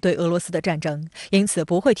参与对俄罗斯的战争，因此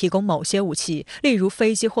不会提供某些武器，例如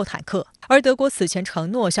飞机或坦克。而德国此前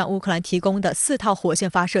承诺向乌克兰提供的4套火箭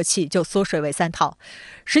发射器就缩水为3套。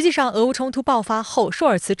实际上，俄乌冲突爆发后，舒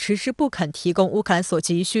尔茨迟迟不肯提供乌克兰所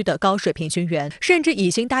急需的高水平军援，甚至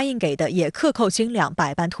已经答应给的也克扣斤两，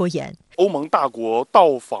百般拖延。欧盟大国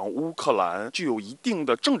到访乌克兰具有一定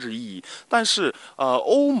的政治意义，但是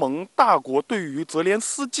欧盟大国对于泽连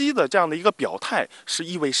斯基的这样的一个表态是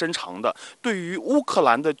意味深长的，对于乌克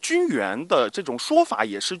兰的军援的这种说法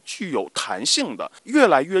也是具有弹性的，越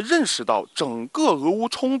来越认识到整个俄乌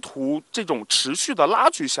冲突这种持续的拉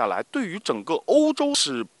锯下来，对于整个欧洲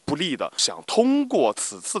是不利的，想通过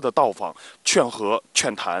此次的到访劝和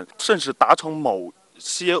劝谈，甚至达成某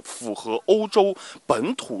些符合欧洲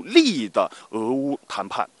本土利益的俄乌谈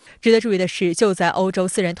判。值得注意的是，就在欧洲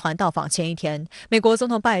4人团到访前一天，美国总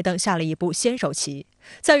统拜登下了一步先手棋，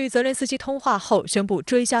在与泽连斯基通话后宣布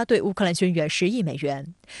追加对乌克兰军援10亿美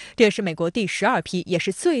元，这也是美国第12批也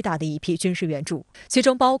是最大的一批军事援助，其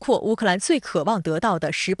中包括乌克兰最渴望得到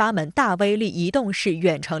的18门大威力移动式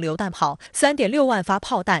远程榴弹炮、3.6万发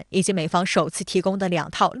炮弹，以及美方首次提供的2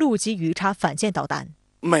套陆基鱼叉反舰导弹。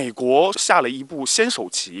美国下了一步先手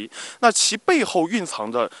棋，那其背后蕴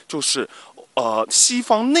藏的就是西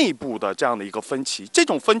方内部的这样的一个分歧，这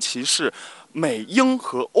种分歧是美英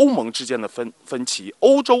和欧盟之间的分歧，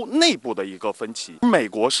欧洲内部的一个分歧。美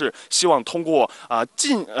国是希望通过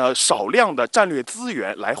少量的战略资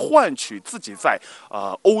源来换取自己在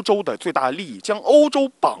欧洲的最大利益，将欧洲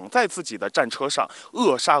绑在自己的战车上，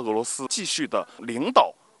扼杀俄罗斯，继续的领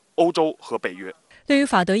导欧洲和北约。对于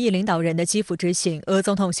法德意领导人的基辅之行，俄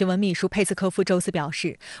总统新闻秘书佩斯科夫周四表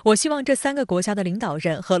示：“我希望这3个国家的领导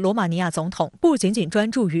人和罗马尼亚总统不仅仅专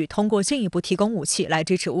注于通过进一步提供武器来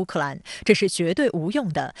支持乌克兰，这是绝对无用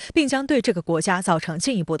的，并将对这个国家造成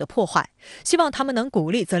进一步的破坏。希望他们能鼓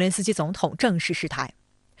励泽连斯基总统正视事态。”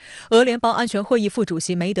俄联邦安全会议副主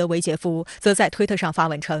席梅德韦杰夫则在推特上发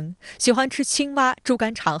文称：“喜欢吃青蛙、猪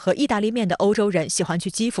肝肠和意大利面的欧洲人喜欢去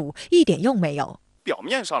基辅，一点用没有。”表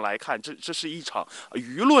面上来看，这是一场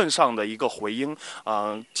舆论上的一个回应，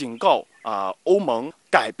警告欧盟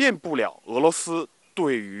改变不了俄罗斯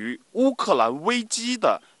对于乌克兰危机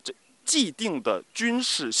的既定的军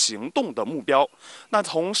事行动的目标。那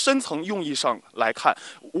从深层用意上来看，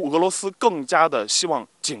俄罗斯更加的希望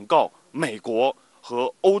警告美国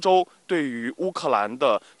和欧洲对于乌克兰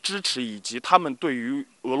的支持，以及他们对于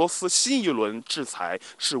俄罗斯新一轮制裁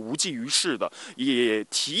是无济于事的，也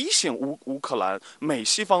提醒乌克兰，美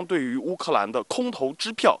西方对于乌克兰的空头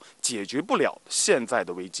支票解决不了现在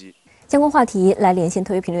的危机。相关话题来连线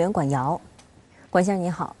特约评论员管瑶，管先生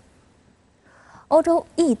您好。欧洲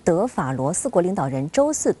意德法罗4国领导人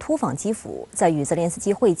周四突访基辅，在与泽连斯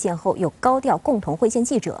基会见后，又高调共同会见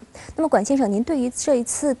记者。那么，管先生，您对于这一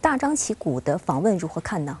次大张旗鼓的访问如何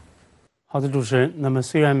看呢？好的，主持人。那么，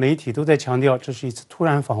虽然媒体都在强调这是一次突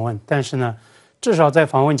然访问，但是呢，至少在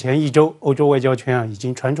访问前1周，欧洲外交圈已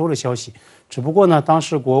经传出了消息。只不过呢，当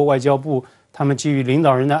事国外交部他们基于领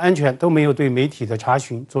导人的安全，都没有对媒体的查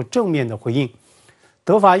询做正面的回应。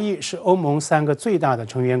德法意是欧盟3个最大的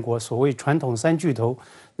成员国，所谓传统3巨头。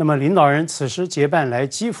那么领导人此时结伴来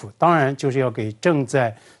基辅，当然就是要给正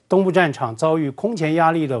在东部战场遭遇空前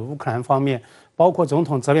压力的乌克兰方面，包括总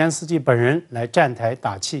统泽连斯基本人来站台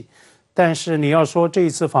打气。但是你要说这一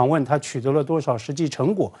次访问他取得了多少实际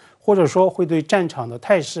成果，或者说会对战场的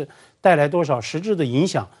态势带来多少实质的影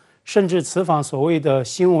响，甚至此访所谓的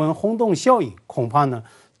新闻轰动效应，恐怕呢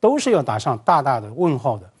都是要打上大大的问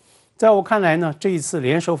号的。在我看来呢，这一次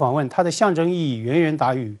联手访问，它的象征意义远远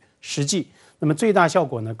大于实际。那么最大效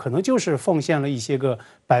果呢，可能就是奉献了一些个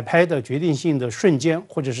摆拍的决定性的瞬间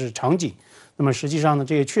或者是场景。那么实际上呢，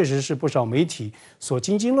这也确实是不少媒体所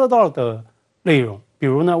津津乐道的内容。比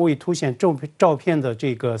如呢，为凸显照片的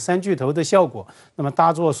这个3巨头的效果，那么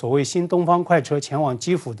搭坐所谓新东方快车前往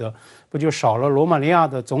基辅的，不就少了罗马尼亚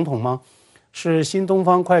的总统吗？是新东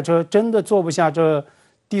方快车真的坐不下这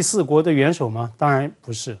第4国的元首吗？当然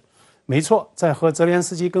不是。没错，在和泽连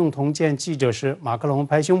斯基共同见记者时，马克龙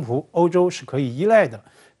拍胸脯，欧洲是可以依赖的，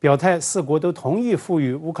表态4国都同意赋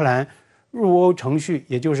予乌克兰入欧程序，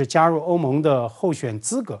也就是加入欧盟的候选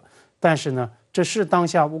资格。但是呢，这是当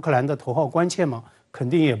下乌克兰的头号关切吗？肯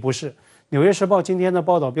定也不是。《纽约时报》今天的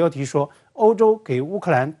报道标题说，欧洲给乌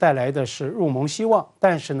克兰带来的是入盟希望，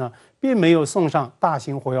但是呢，并没有送上大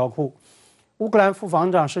型火药库。乌克兰副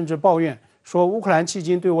防长甚至抱怨说，乌克兰迄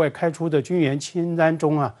今对外开出的军援清单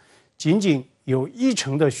中仅仅有1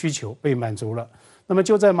成的需求被满足了。那么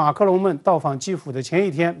就在马克龙们到访基辅的前一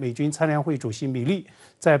天，美军参联会主席米利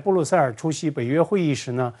在布鲁塞尔出席北约会议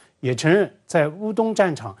时呢，也承认在乌东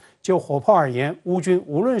战场就火炮而言，乌军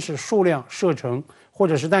无论是数量、射程或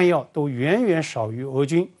者是弹药都远远少于俄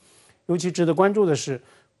军。尤其值得关注的是，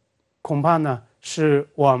恐怕呢是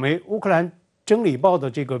网媒《乌克兰真理报》的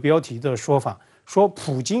这个标题的说法，说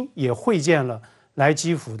普京也会见了来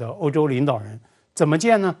基辅的欧洲领导人。怎么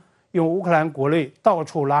见呢？用乌克兰国内到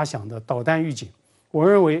处拉响的导弹预警。我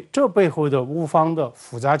认为这背后的乌方的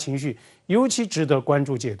复杂情绪尤其值得关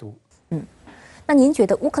注解读。那您觉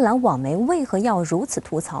得乌克兰网媒为何要如此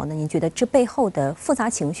吐槽呢？您觉得这背后的复杂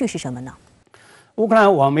情绪是什么呢？乌克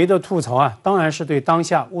兰网媒的吐槽当然是对当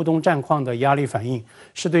下乌东战况的压力反应，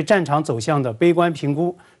是对战场走向的悲观评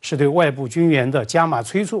估，是对外部军援的加码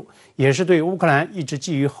催促，也是对乌克兰一直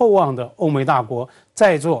寄予厚望的欧美大国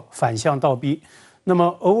再做反向倒逼。那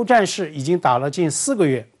么俄乌战事已经打了近4个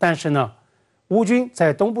月，但是呢，乌军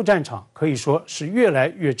在东部战场可以说是越来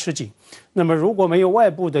越吃紧。那么如果没有外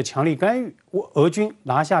部的强力干预，俄军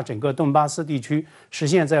拿下整个顿巴斯地区，实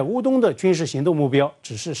现在乌东的军事行动目标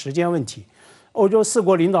只是时间问题。欧洲4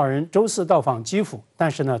国领导人周四到访基辅，但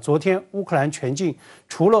是呢，昨天乌克兰全境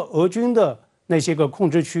除了俄军的那些个控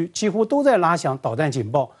制区，几乎都在拉响导弹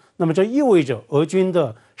警报。那么这意味着俄军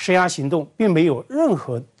的施压行动并没有任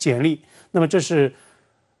何减力。那么这是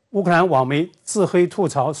乌克兰网媒自黑吐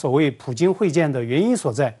槽所谓普京会见的原因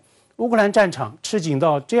所在。乌克兰战场吃紧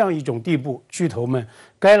到这样一种地步，巨头们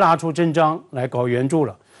该拿出真章来搞援助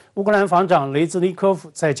了。乌克兰防长雷兹尼科夫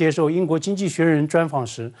在接受英国经济学人专访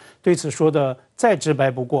时对此说的再直白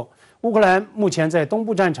不过。乌克兰目前在东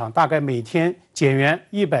部战场大概每天减员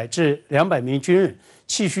100至200名军人，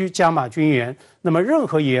气需加码军援。那么任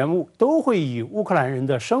何延误都会以乌克兰人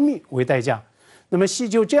的生命为代价。那么细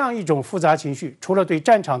究这样一种复杂情绪，除了对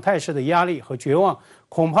战场态势的压力和绝望，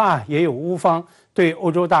恐怕也有乌方对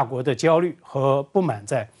欧洲大国的焦虑和不满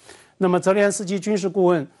在。那么泽连斯基军事顾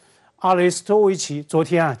问阿雷斯托维奇昨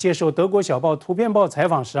天接受德国小报《图片报》采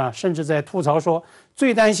访时甚至在吐槽说，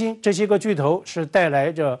最担心这些个巨头是带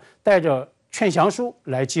着劝降书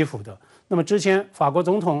来基辅的。那么之前法国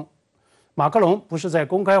总统马克龙不是在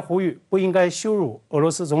公开呼吁不应该羞辱俄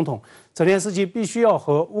罗斯总统，泽连斯基必须要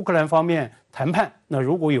和乌克兰方面谈判。那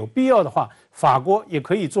如果有必要的话，法国也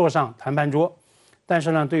可以坐上谈判桌。但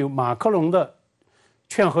是呢，对于马克龙的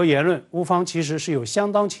劝和言论，乌方其实是有相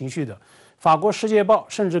当情绪的。法国《世界报》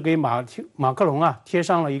甚至给马克龙贴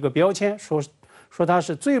上了一个标签，说他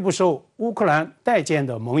是最不受乌克兰待见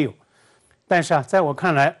的盟友。但是在我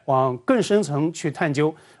看来，往更深层去探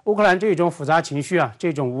究，乌克兰这种复杂情绪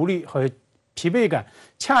这种无力和疲惫感，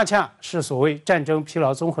恰恰是所谓战争疲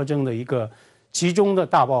劳综合症的一个集中的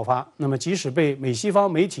大爆发。那么，即使被美西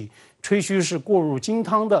方媒体吹嘘是过入金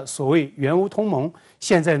汤的所谓援乌同盟，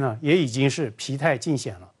现在呢也已经是疲态尽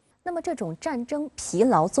显了。那么，这种战争疲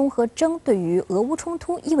劳综合征对于俄乌冲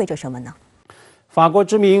突意味着什么呢？法国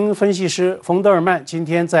知名分析师冯德尔曼今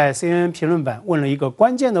天在 CNN 评论版问了一个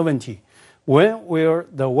关键的问题 ：When will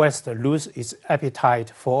the West lose its appetite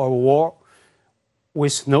for a war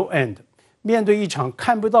with no end？ 面对一场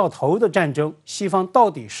看不到头的战争，西方到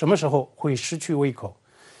底什么时候会失去胃口？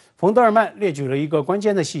冯德尔曼列举了一个关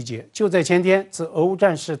键的细节，就在前天，自俄乌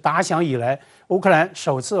战事打响以来，乌克兰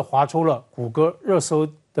首次划出了谷歌热搜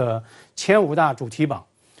的前5大主题榜。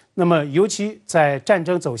那么，尤其在战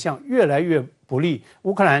争走向越来越不利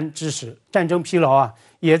乌克兰之时，战争疲劳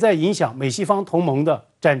也在影响美西方同盟的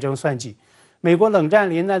战争算计。美国冷战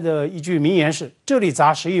年代的一句名言是：这里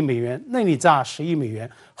砸10亿美元，那里砸10亿美元，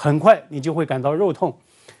很快你就会感到肉痛。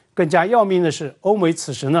更加要命的是，欧美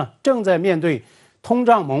此时呢正在面对通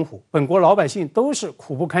胀猛虎，本国老百姓都是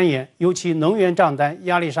苦不堪言，尤其能源账单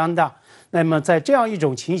压力山大。那么在这样一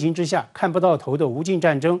种情形之下，看不到头的无尽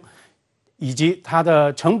战争以及它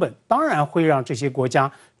的成本，当然会让这些国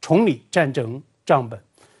家重理战争账本。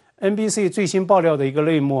NBC 最新爆料的一个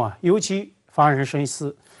类目尤其发人深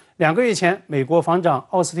思。2个月前，美国防长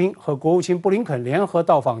奥斯汀和国务卿布林肯联合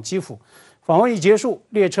到访基辅，访问一结束，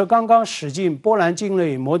列车刚刚驶进波兰境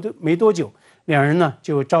内没多久，两人呢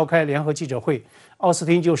就召开联合记者会。奥斯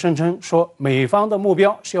汀就声称说，美方的目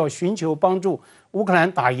标是要寻求帮助乌克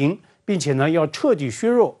兰打赢，并且呢要彻底削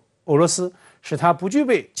弱俄罗斯，使他不具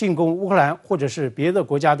备进攻乌克兰或者是别的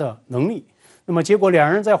国家的能力。那么结果，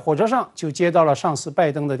两人在火车上就接到了上司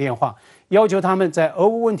拜登的电话，要求他们在俄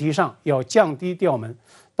乌问题上要降低调门。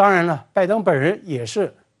当然了，拜登本人也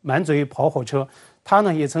是满嘴跑火车，他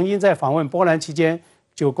呢也曾经在访问波兰期间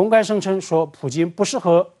就公开声称说，普京不适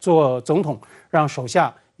合做总统，让手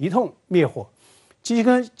下一通灭火。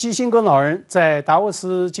基辛格老人在达沃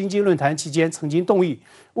斯经济论坛期间曾经动议，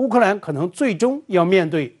乌克兰可能最终要面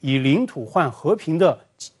对以领土换和平的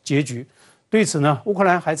结局。对此呢，乌克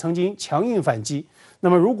兰还曾经强硬反击。那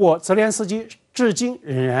么，如果泽连斯基至今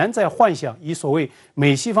仍然在幻想以所谓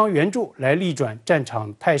美西方援助来逆转战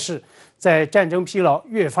场态势，在战争疲劳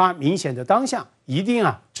越发明显的当下，一定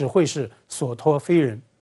只会是所托非人。